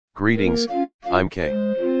Greetings, I'm K.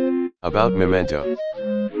 About memento.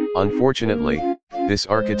 Unfortunately, this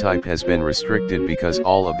archetype has been restricted because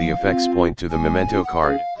all of the effects point to the memento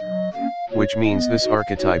card. Which means this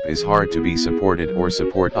archetype is hard to be supported or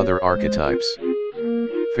support other archetypes.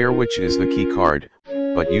 Fair Witch is the key card,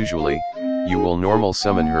 but usually, you will normal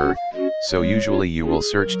summon her, so usually you will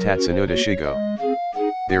search Tatsunoda Shigo.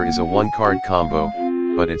 There is a one card combo,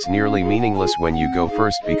 but it's nearly meaningless when you go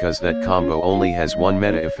first because that combo only has one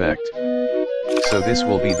meta effect. So this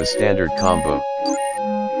will be the standard combo.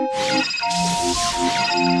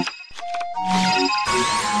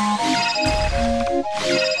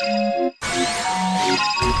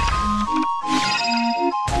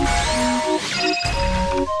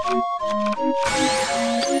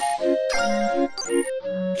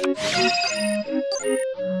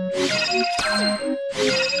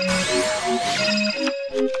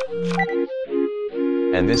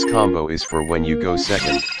 And this combo is for when you go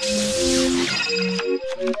second.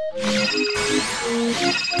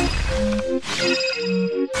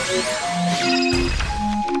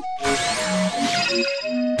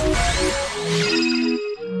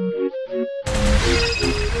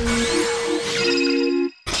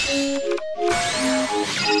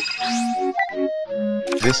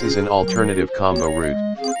 This is an alternative combo route.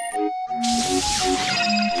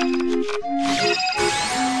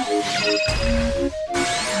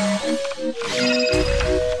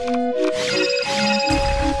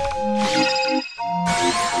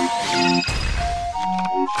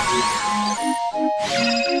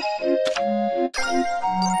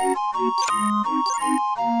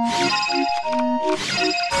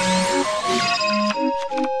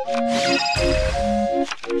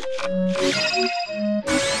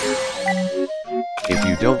 If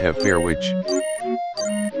you don't have Fair Witch,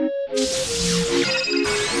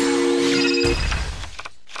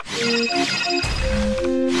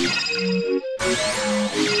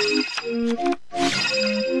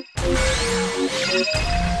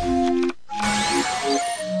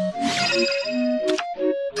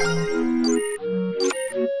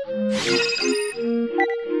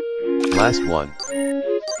 last one.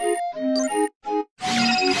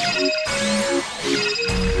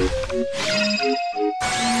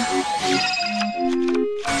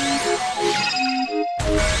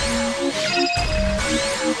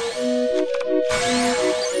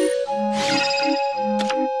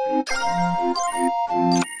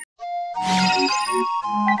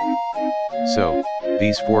 So,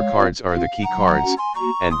 these four cards are the key cards,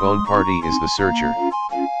 and Bone Party is the searcher.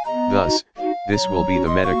 Thus, this will be the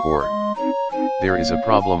meta core. There is a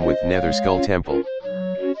problem with Nether Skull Temple.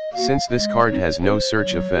 Since this card has no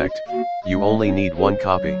search effect, you only need one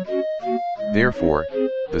copy. Therefore,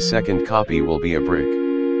 the second copy will be a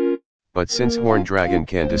brick. But since Horn Dragon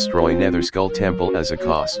can destroy Nether Skull Temple as a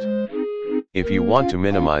cost. If you want to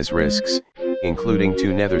minimize risks, including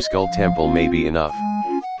 2 Nether Skull Temple may be enough.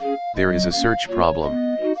 There is a search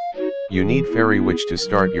problem. You need Fairy Witch to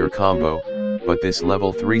start your combo, but this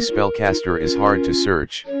level 3 spellcaster is hard to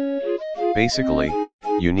search. Basically,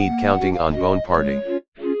 you need counting on Bone Party.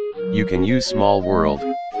 You can use Small World,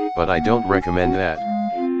 but I don't recommend that.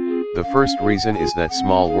 The first reason is that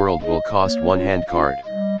Small World will cost 1 hand card.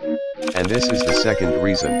 And this is the second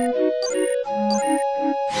reason.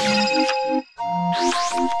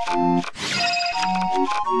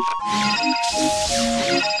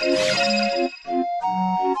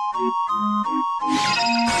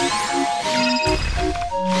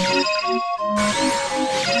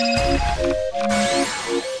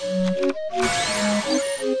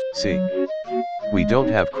 See, we don't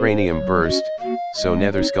have Cranium Burst, so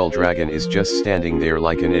Nether Skull Dragon is just standing there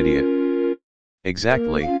like an idiot.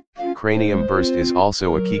 Exactly, Cranium Burst is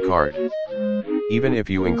also a key card. Even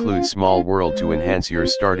if you include Small World to enhance your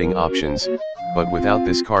starting options, but without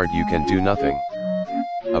this card you can do nothing.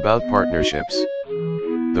 About partnerships.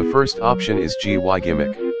 The first option is GY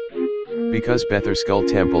Gimmick. Because Nether Skull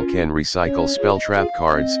Temple can recycle spell trap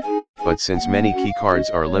cards, but since many key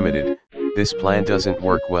cards are limited, this plan doesn't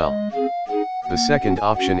work well. The second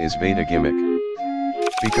option is Veda Gimmick.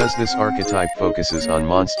 Because this archetype focuses on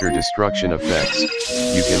monster destruction effects,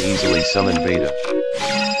 you can easily summon Veda.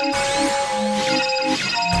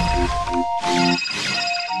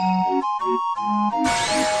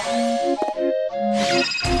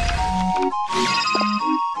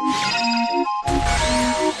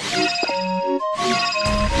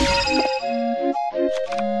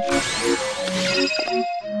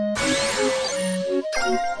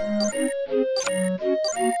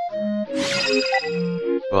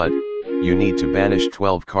 But, you need to banish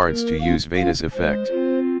 12 cards to use Veda's effect.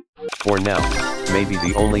 For now. Maybe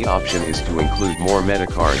the only option is to include more meta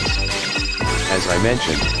cards. As I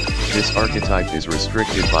mentioned, this archetype is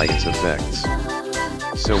restricted by its effects.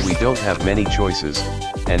 So we don't have many choices,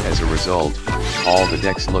 and as a result, all the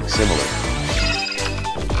decks look similar.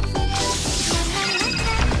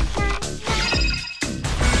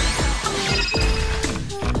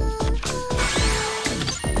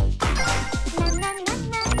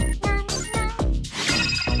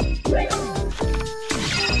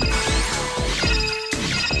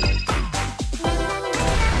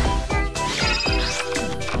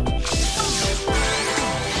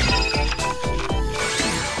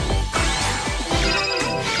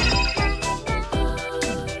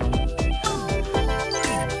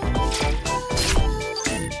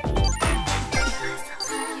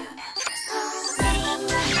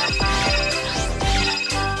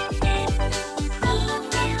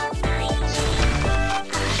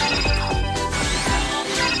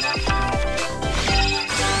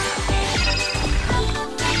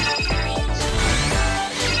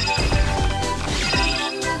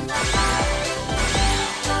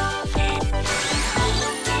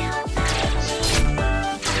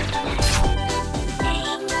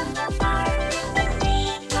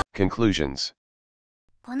 Conclusions.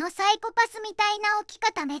 このサイコパスみたいな置き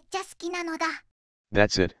方めっちゃ好きなのだ。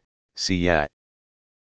 That's it. See ya.